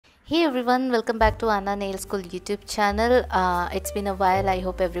Hey everyone, welcome back to Anna Nail School YouTube channel. It's been a while. I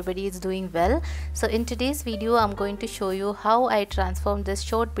hope everybody is doing well. So in today's video, I'm going to show you how I transformed this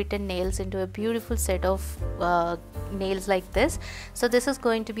short bitten nails into a beautiful set of nails like this. So this is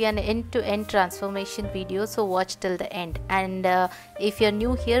going to be an end-to-end transformation video, so watch till the end. And if you're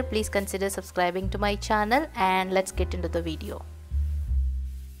new here, please consider subscribing to my channel, and let's get into the video.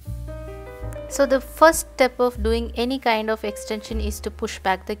 So the first step of doing any kind of extension is to push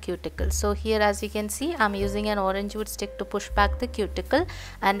back the cuticle. So here, as you can see, I'm using an orange wood stick to push back the cuticle,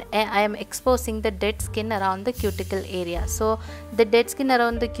 and I am exposing the dead skin around the cuticle area. So the dead skin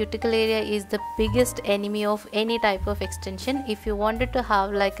around the cuticle area is the biggest enemy of any type of extension. If you wanted to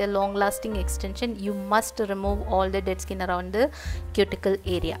have like a long lasting extension, you must remove all the dead skin around the cuticle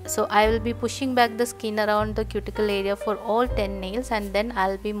area. So I will be pushing back the skin around the cuticle area for all 10 nails, and then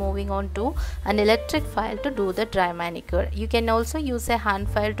I'll be moving on to an electric file to do the dry manicure. You can also use a hand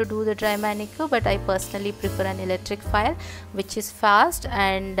file to do the dry manicure, but I personally prefer an electric file, which is fast,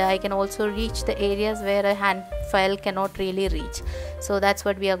 and I can also reach the areas where a hand file cannot really reach. So that's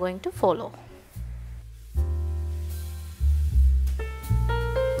what we are going to follow.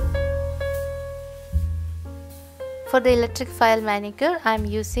 For the electric file manicure, I am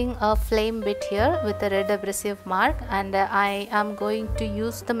using a flame bit here with a red abrasive mark, and I am going to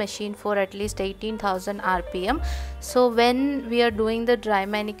use the machine for at least 18,000 RPM. So when we are doing the dry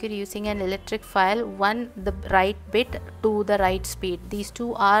manicure using an electric file, the right bit, to the right speed. These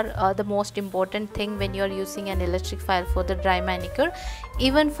two are the most important thing when you are using an electric file for the dry manicure.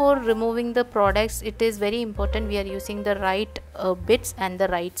 Even for removing the products, it is very important we are using the right bits and the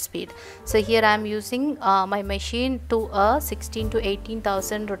right speed. So here I am using my machine to a 16 to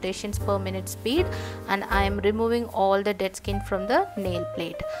 18,000 rotations per minute speed, and I am removing all the dead skin from the nail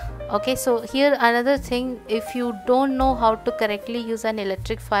plate. Okay, so here another thing, if you don't know how to correctly use an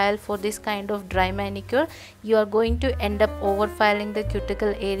electric file for this kind of dry manicure, you are going to end up over filing the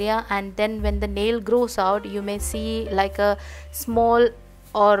cuticle area, and then when the nail grows out, you may see like a small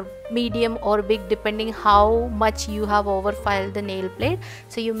or medium or big, depending how much you have over filed the nail plate.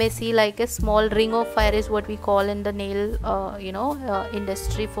 So you may see like a small ring of fire is what we call in the nail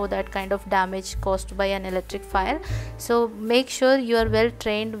industry for that kind of damage caused by an electric file. So make sure you are well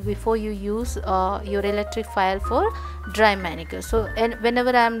trained before you use your electric file for dry manicure. So and whenever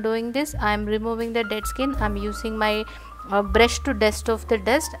I am doing this, I am removing the dead skin. I am using my brush to dust off the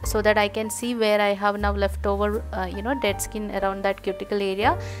dust so that I can see where I have now left over dead skin around that cuticle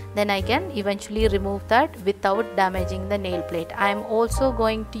area. Then I can eventually remove that without damaging the nail plate. I am also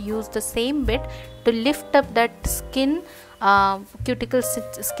going to use the same bit to lift up that skin, cuticle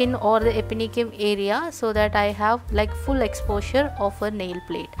skin or the epinecum area, so that I have like full exposure of a nail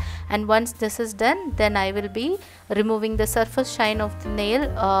plate. And once this is done, then I will be removing the surface shine of the nail,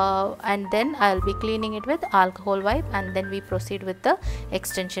 and then I will be cleaning it with alcohol wipe, and then we proceed with the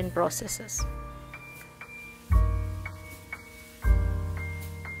extension processes.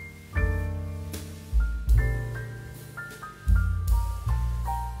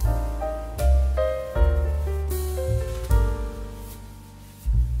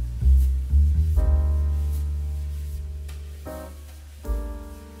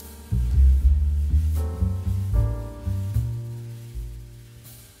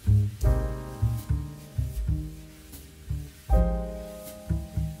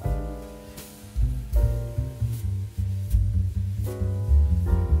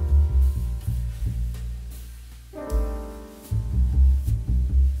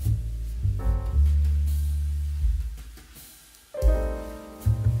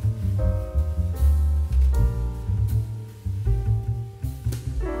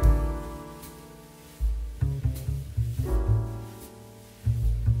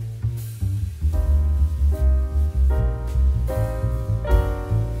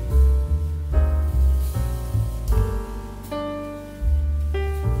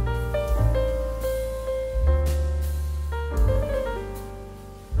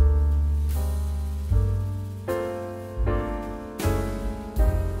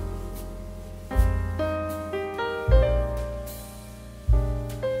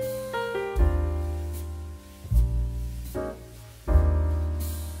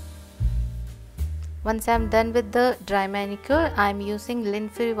 Once I am done with the dry manicure, I am using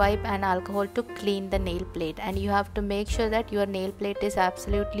lint-free wipe and alcohol to clean the nail plate. And you have to make sure that your nail plate is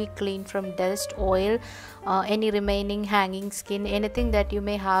absolutely clean from dust, oil, any remaining hanging skin, anything that you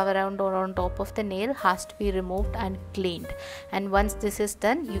may have around or on top of the nail has to be removed and cleaned. And once this is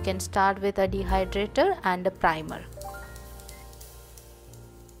done, you can start with a dehydrator and a primer.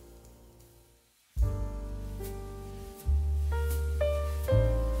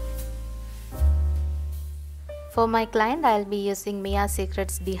 For my client, I'll be using Mia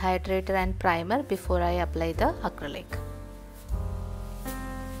Secrets Dehydrator and Primer before I apply the acrylic.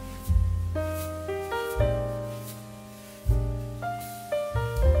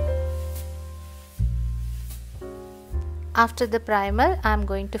 After the primer, I'm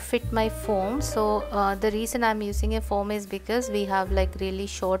going to fit my foam. So the reason I'm using a foam is because we have like really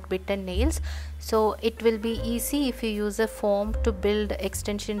short bitten nails, so it will be easy if you use a foam to build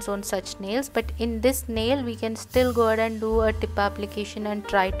extensions on such nails. But in this nail we can still go ahead and do a tip application and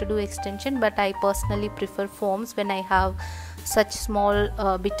try to do extension, but I personally prefer foams when I have such small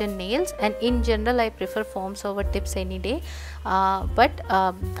bitten nails, and in general I prefer foams over tips any day.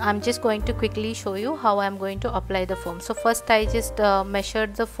 I'm just going to quickly show you how I'm going to apply the foam. So first I just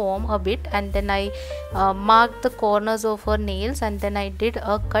measured the foam a bit, and then I marked the corners of her nails, and then I did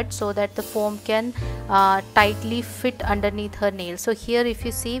a cut so that the foam can tightly fit underneath her nails. So here if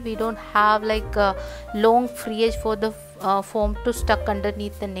you see, we don't have like a long free edge for the foam to stuck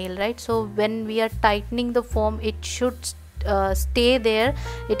underneath the nail, right? So when we are tightening the foam, it should stay there.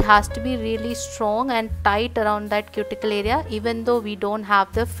 It has to be really strong and tight around that cuticle area, even though we don't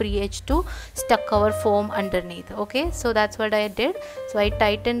have the free edge to stuck our foam underneath. Okay, so that's what I did. So I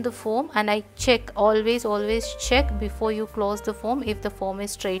tightened the foam, and I check, always check before you close the foam if the foam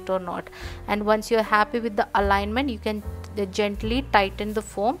is straight or not. And once you're happy with the alignment, you can gently tighten the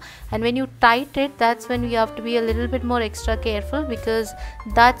foam. And when you tighten it, that's when we have to be a little bit more extra careful, because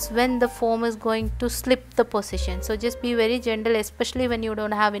that's when the foam is going to slip the position. So just be very gentle, especially when you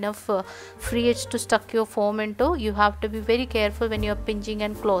don't have enough free edge to stuck your foam into. You have to be very careful when you're pinching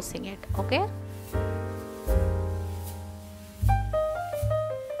and closing it. Okay,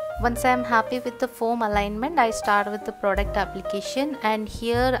 once I am happy with the foam alignment, I start with the product application. And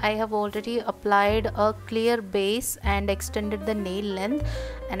here I have already applied a clear base and extended the nail length,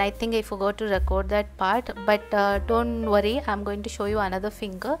 and I think I forgot to record that part, but don't worry, I'm going to show you another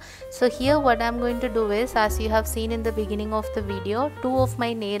finger. So here what I'm going to do is, as you have seen in the beginning of the video, two of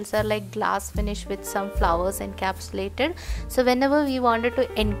my nails are like glass finish with some flowers encapsulated. So whenever we wanted to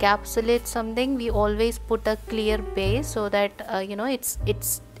encapsulate something, we always put a clear base so that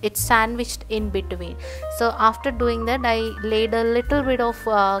it's sandwiched in between. So after doing that, I laid a little bit of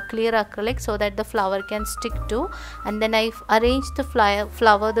clear acrylic so that the flower can stick to, and then I arranged the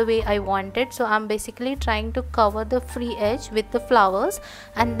flower the way I wanted. So I'm basically trying to cover the free edge with the flowers,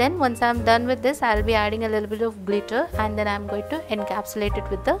 and then once I'm done with this, I'll be adding a little bit of glitter, and then I'm going to encapsulate it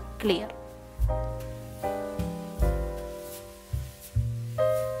with the clear.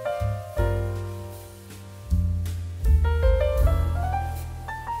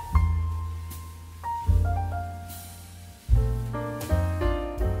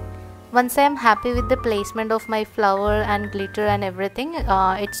 Once I am happy with the placement of my flower and glitter and everything,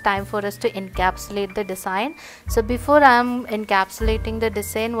 it's time for us to encapsulate the design. So before I am encapsulating the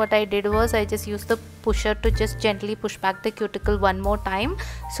design, what I did was I just used the pusher to just gently push back the cuticle one more time,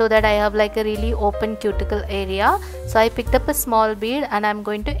 so that I have like a really open cuticle area. So I picked up a small bead, and I'm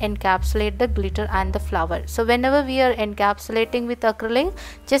going to encapsulate the glitter and the flower. So whenever we are encapsulating with acrylic,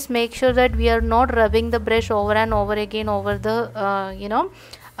 just make sure that we are not rubbing the brush over and over again over the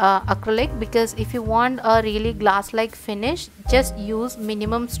acrylic, because if you want a really glass like finish, just use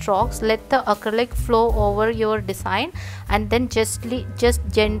minimum strokes, let the acrylic flow over your design, and then just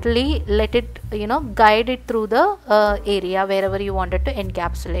gently let it guide it through the area wherever you wanted to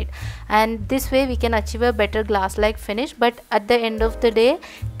encapsulate. And this way we can achieve a better glass like finish. But at the end of the day,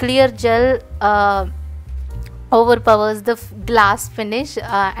 clear gel overpowers the glass finish,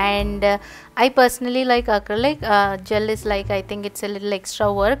 and I personally like acrylic. Gel is like, I think it's a little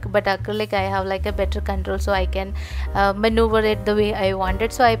extra work, but acrylic I have like a better control, so I can maneuver it the way I want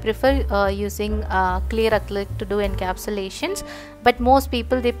it. So I prefer using clear acrylic to do encapsulations, but most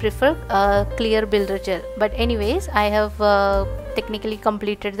people, they prefer clear builder gel. But anyways, I have technically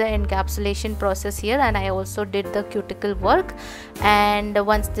completed the encapsulation process here, and I also did the cuticle work. And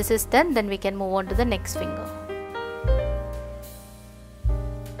once this is done, then we can move on to the next finger.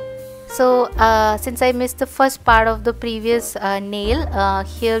 So since I missed the first part of the previous nail,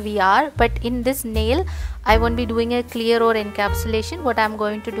 here we are. But in this nail, I won't be doing a clear or encapsulation. What I'm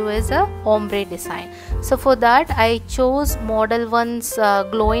going to do is a ombre design. So for that, I chose Model 1's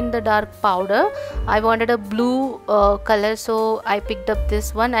glow in the dark powder. I wanted a blue color, so I picked up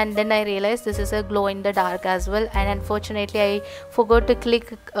this one, and then I realized this is a glow in the dark as well. And unfortunately, I forgot to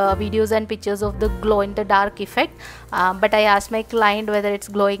click videos and pictures of the glow in the dark effect. But I asked my client whether it's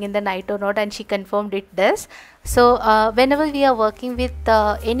glowing in the night or not, and she confirmed it does. So whenever we are working with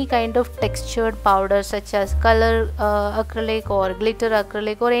any kind of textured powder such as color acrylic or glitter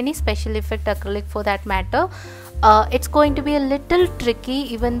acrylic or any special effect acrylic for that matter, it's going to be a little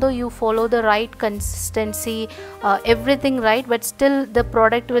tricky even though you follow the right consistency, everything right, but still the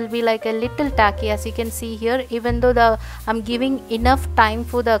product will be like a little tacky. As you can see here, even though I'm giving enough time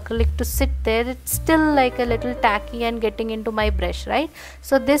for the acrylic to sit there, it's still like a little tacky and getting into my brush, right?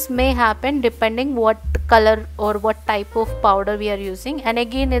 So this may happen depending what color or what type of powder we are using, and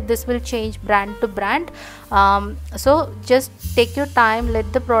again this will change brand to brand. So just take your time,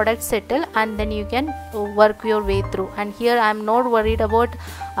 let the product settle, and then you can work your way through. And here I'm not worried about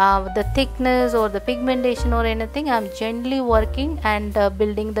the thickness or the pigmentation or anything. I'm gently working and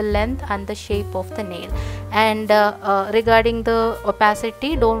building the length and the shape of the nail. And regarding the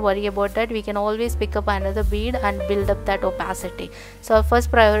opacity, don't worry about that. We can always pick up another bead and build up that opacity. So our first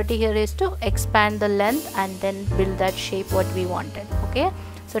priority here is to expand the length and then build that shape what we wanted. Okay,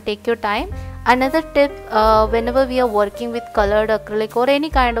 so take your time. Another tip, whenever we are working with colored acrylic or any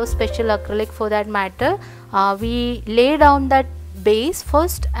kind of special acrylic for that matter, we lay down that base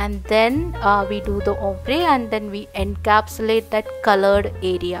first, and then we do the ombre, and then we encapsulate that colored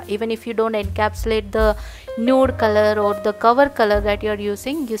area. Even if you don't encapsulate the nude color or the cover color that you are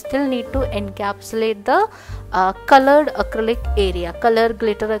using, you still need to encapsulate the colored acrylic area, color,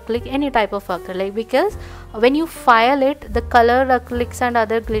 glitter acrylic, any type of acrylic, because when you file it, the colored acrylics and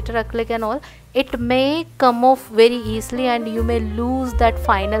other glitter acrylic and all, it may come off very easily and you may lose that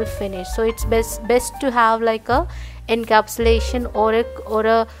final finish. So it's best to have like a encapsulation or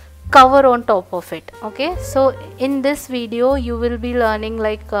a cover on top of it. Okay, so in this video you will be learning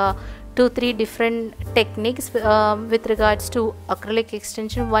like 2-3 different techniques with regards to acrylic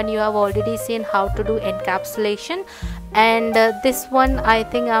extension. One you have already seen how to do encapsulation, and this one I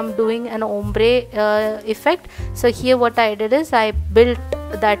think I'm doing an ombre effect. So here what I did is I built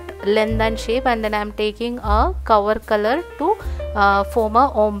that length and shape, and then I'm taking a cover color to form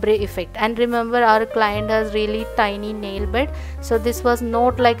a ombre effect. And remember, our client has really tiny nail bed, so this was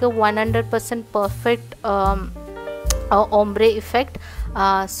not like a 100% perfect ombre effect.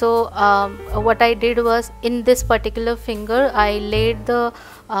 So what I did was, in this particular finger I laid the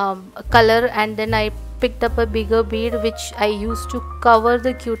color, and then I picked up a bigger bead which I used to cover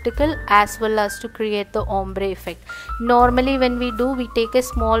the cuticle as well as to create the ombre effect. Normally when we do, we take a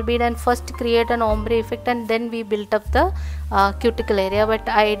small bead and first create an ombre effect and then we build up the cuticle area, but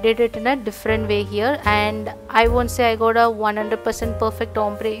I did it in a different way here, and I won't say I got a 100% perfect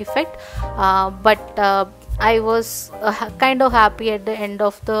ombre effect, but I was kind of happy at the end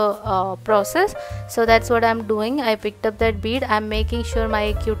of the process. So that's what I'm doing. I picked up that bead, I'm making sure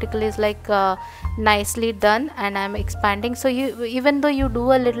my cuticle is like nicely done, and I'm expanding. So you, even though you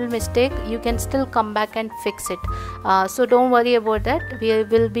do a little mistake, you can still come back and fix it. So don't worry about that. We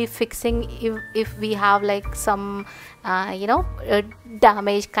will be fixing if we have like some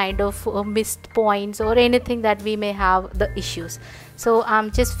damage kind of missed points or anything that we may have the issues. So I'm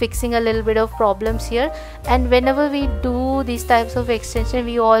just fixing a little bit of problems here. And whenever we do these types of extension,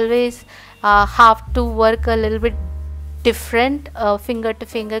 we always have to work a little bit different, finger to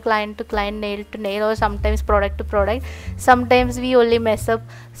finger, client to client, nail to nail, or sometimes product to product. Sometimes we only mess up,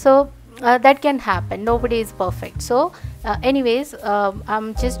 so that can happen. Nobody is perfect. So anyways,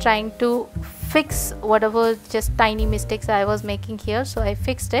 I'm just trying to fix whatever just tiny mistakes I was making here. So I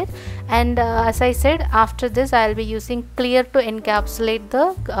fixed it, and as I said, after this I'll be using clear to encapsulate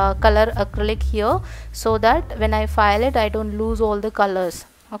the color acrylic here, so that when I file it I don't lose all the colors.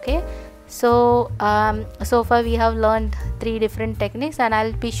 Okay, so so far we have learned 3 different techniques, and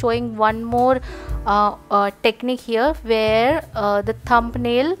I'll be showing one more technique here where the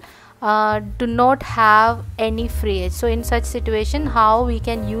thumbnail do not have any free edge. So in such situation, how we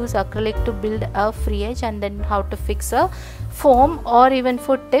can use acrylic to build a free edge, and then how to fix a foam, or even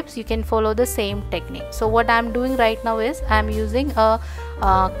for tips you can follow the same technique. So what I'm doing right now is I'm using a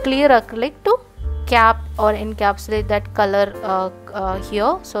clear acrylic to cap or encapsulate that color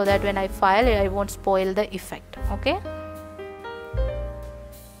here, so that when I file it I won't spoil the effect. Okay,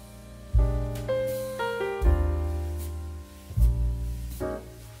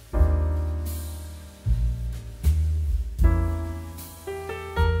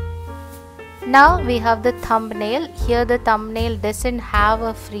 now we have the thumbnail. Here the thumbnail doesn't have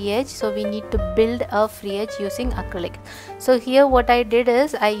a free edge, so we need to build a free edge using acrylic. So here what I did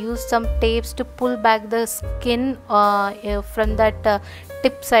is I used some tapes to pull back the skin from that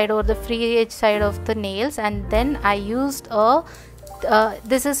tip side or the free edge side of the nails, and then I used a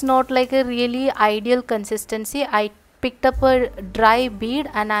this is not like a really ideal consistency. I picked up a dry bead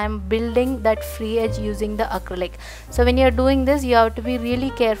and I am building that free edge using the acrylic. So when you are doing this, you have to be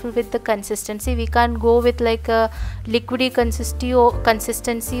really careful with the consistency. We can't go with like a liquidy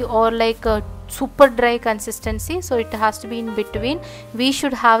consistency or like a super dry consistency, so it has to be in between. We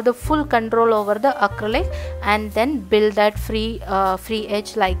should have the full control over the acrylic and then build that free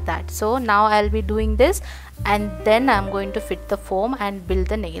edge like that. So now I'll be doing this, and then I'm going to fit the foam and build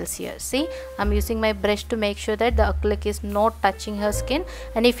the nails here. See, I'm using my brush to make sure that the acrylic is not touching her skin,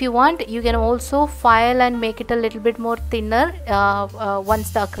 and if you want, you can also file and make it a little bit more thinner once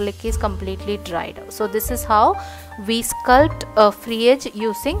the acrylic is completely dried. So this is how we sculpt a free edge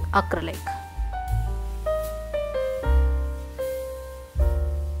using acrylic.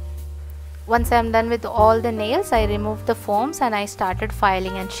 Once I am done with all the nails, I removed the foams and I started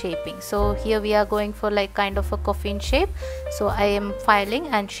filing and shaping. So here we are going for like kind of a coffin shape. So I am filing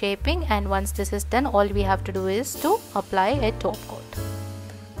and shaping, and once this is done, all we have to do is to apply a top coat.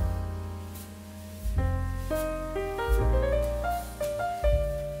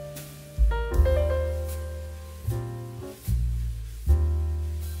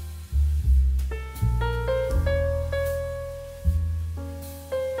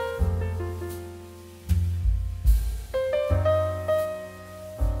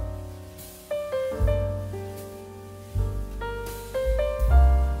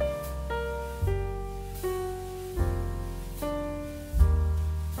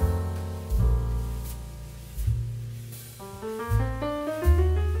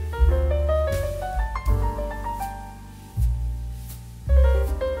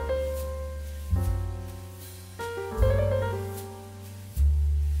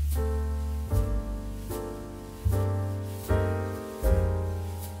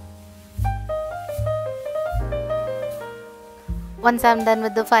 Once I'm done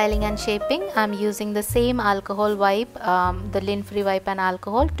with the filing and shaping, I'm using the same alcohol wipe, the lint-free wipe and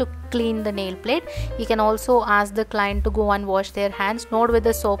alcohol, to clean the nail plate. You can also ask the client to go and wash their hands, not with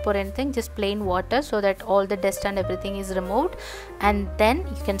the soap or anything, just plain water, so that all the dust and everything is removed, and then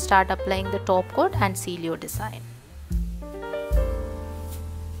you can start applying the top coat and seal your design.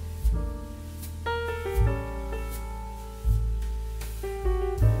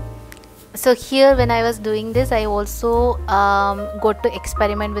 So here when I was doing this, I also got to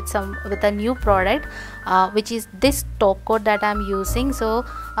experiment with a new product, which is this top coat that I'm using. So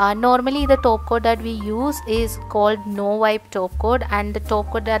normally the top coat that we use is called no wipe top coat, and the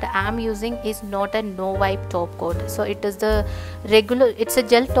top coat that I'm using is not a no wipe top coat. So it is the regular, it's a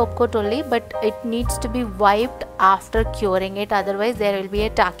gel top coat only, but it needs to be wiped after curing it, otherwise there will be a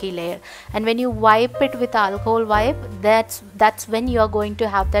tacky layer. And when you wipe it with alcohol wipe, that's when you are going to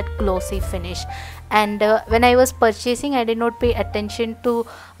have that glossy finish. And when I was purchasing, I did not pay attention to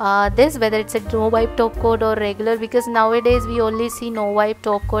this, whether it's a no wipe top coat or regular, because nowadays we only see no wipe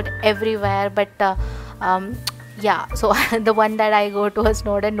top coat everywhere. But yeah, so the one that I got was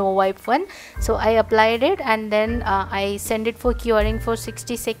not a no wipe one. So I applied it, and then I sent it for curing for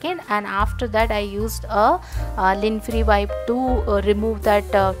 60 seconds, and after that I used a lint free wipe to remove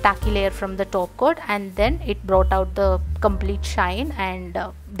that tacky layer from the top coat, and then it brought out the complete shine, and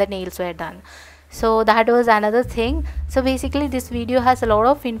the nails were done. So that was another thing. So basically this video has a lot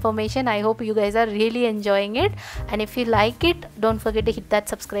of information. I hope you guys are really enjoying it, and if you like it, don't forget to hit that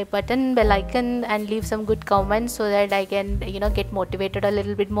subscribe button, bell icon, and leave some good comments so that I can get motivated a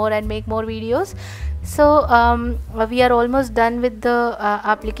little bit more and make more videos. So we are almost done with the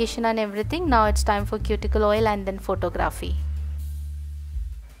application and everything. Now it's time for cuticle oil and then photography.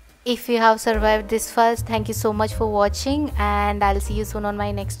 If you have survived this fast, thank you so much for watching, and I'll see you soon on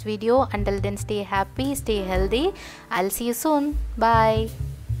my next video. Until then, stay happy, stay healthy. I'll see you soon. Bye.